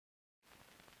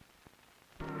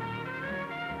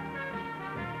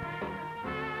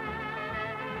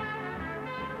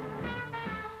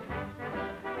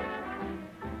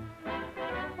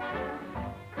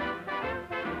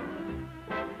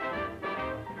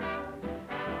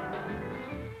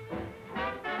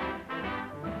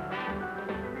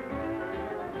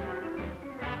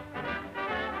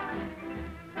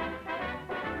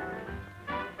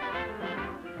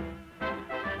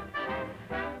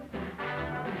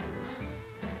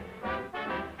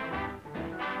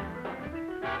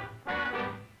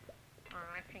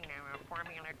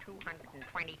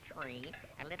33,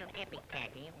 a little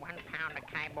ipecac, 1 pound of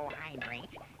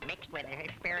carbohydrates, mixed with the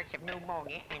spirits of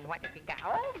pneumonia, and what have you got?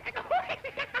 Oh!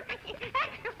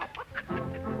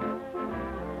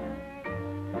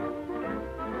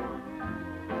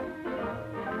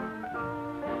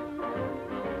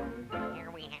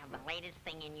 Here we have the latest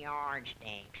thing in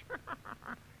yardsticks.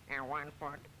 And 1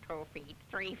 foot, 2 feet,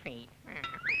 3 feet.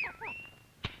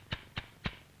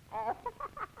 Oh,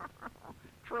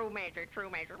 true measure, true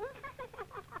measure.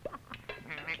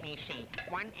 Now, let me see.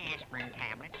 1 aspirin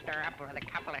tablet, stir up with a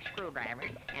couple of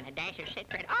screwdrivers, and a dash of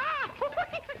citrate. Oh!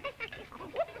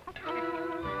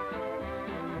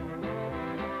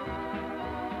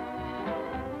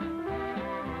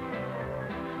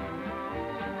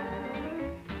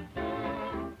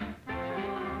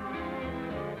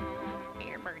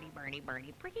 Here, birdie, birdie,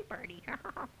 birdie, pretty birdie.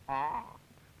 Oh.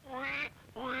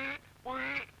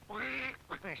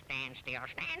 Stand still,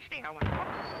 stand still.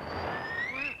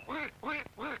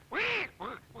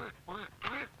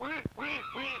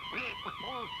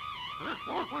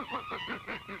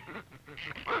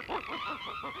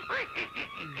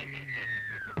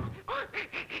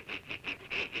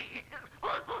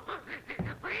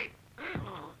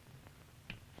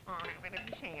 Oh, let me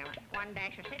see. 1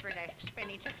 dash of citrus,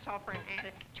 spinach, sulfur, and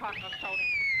added chocolate soda.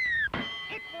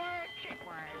 It works, it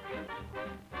works.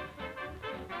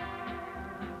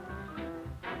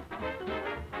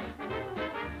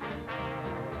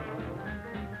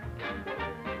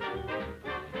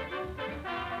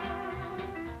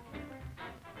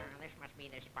 This must be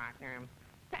the spot.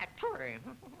 Factory.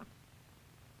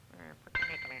 Put the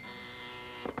nickel in.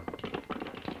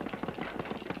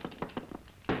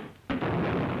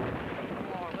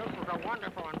 Oh, this is a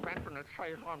wonderful invention that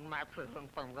saves on matches and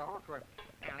things.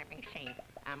 Now, let me see.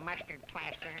 A mustard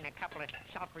plaster and a couple of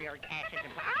sulfuric acid.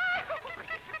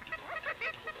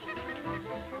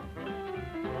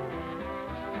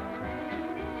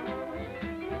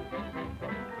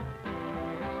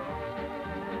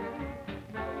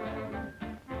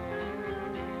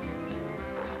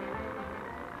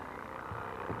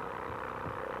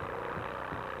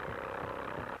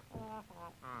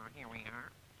 Oh, here we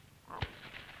are. Oh,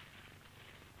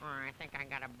 I think I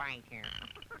got a bite here.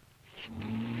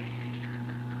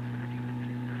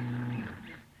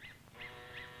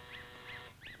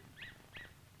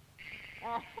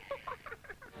 Oh.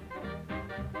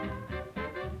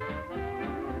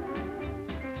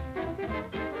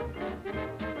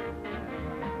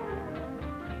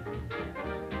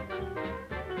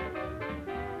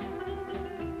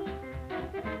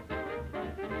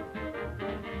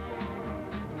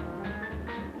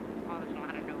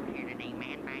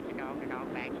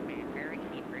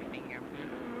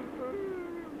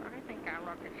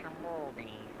 Look at some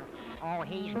moldy. Oh,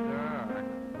 he's good.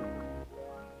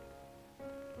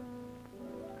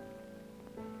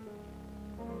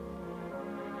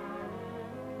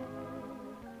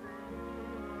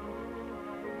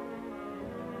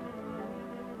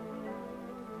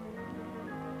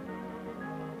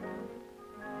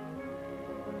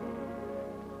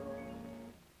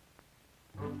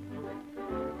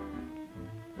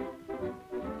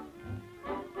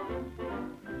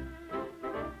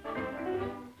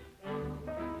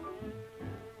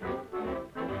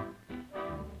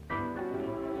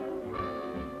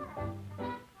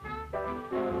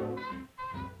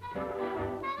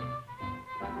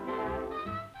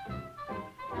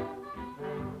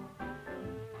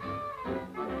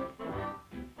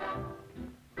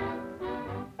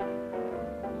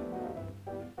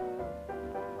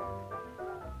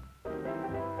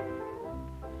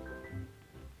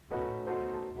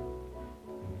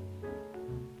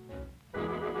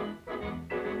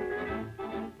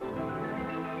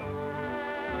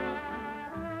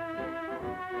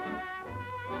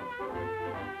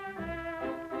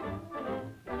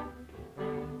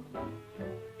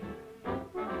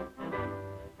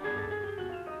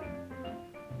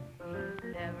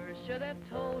 Should have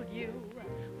told you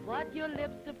what your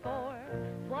lips are for,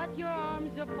 what your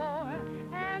arms are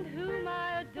for, and whom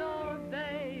I adore,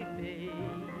 baby.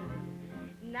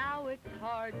 Now it's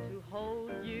hard to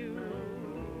hold you.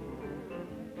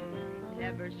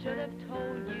 Never should have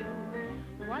told you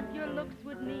what your looks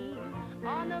would mean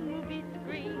on a movie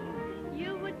screen.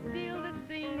 You would feel the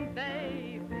scene,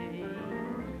 baby.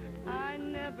 I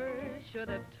never should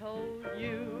have told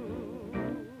you.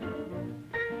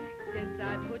 Since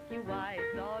I put you wise,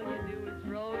 all you do is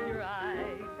roll your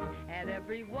eyes at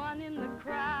everyone in the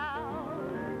crowd.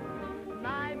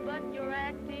 My, but you're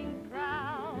acting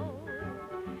proud.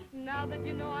 Now that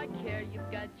you know I care,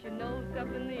 you've got your nose up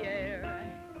in the air.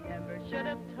 I never should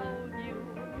have told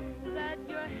you that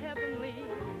you're heavenly,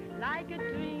 like a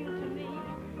dream to me.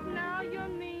 Now you're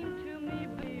mean to me,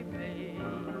 baby.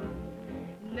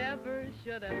 Never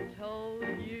should have told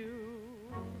you.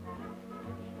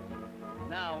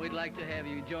 Now we'd like to have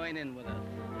you join in with us.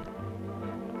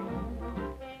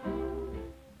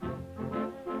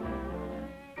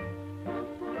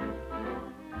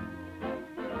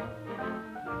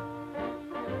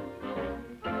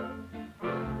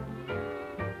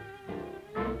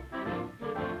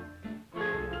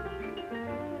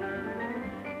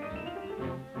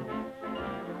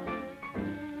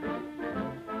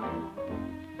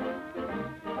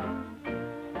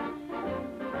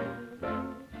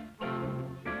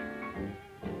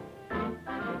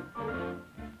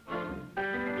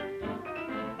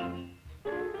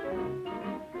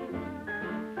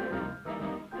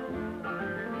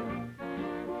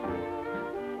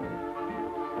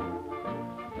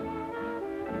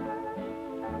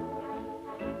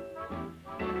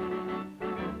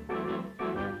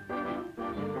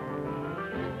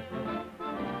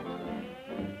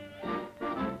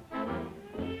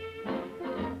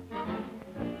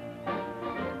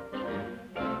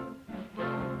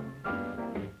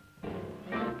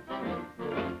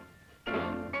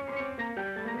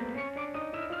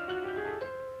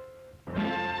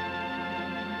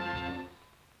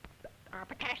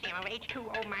 Potassium of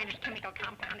H2O minus chemical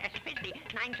compound acidity,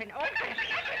 9 and O.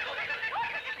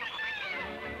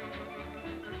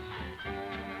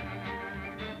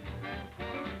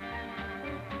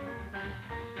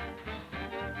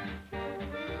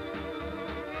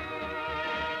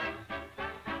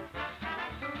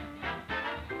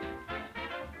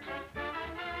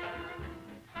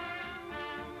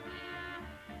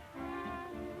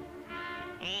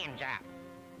 Hands up.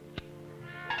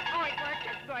 Oh, it works.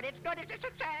 It's good. It's good. It's a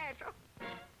success.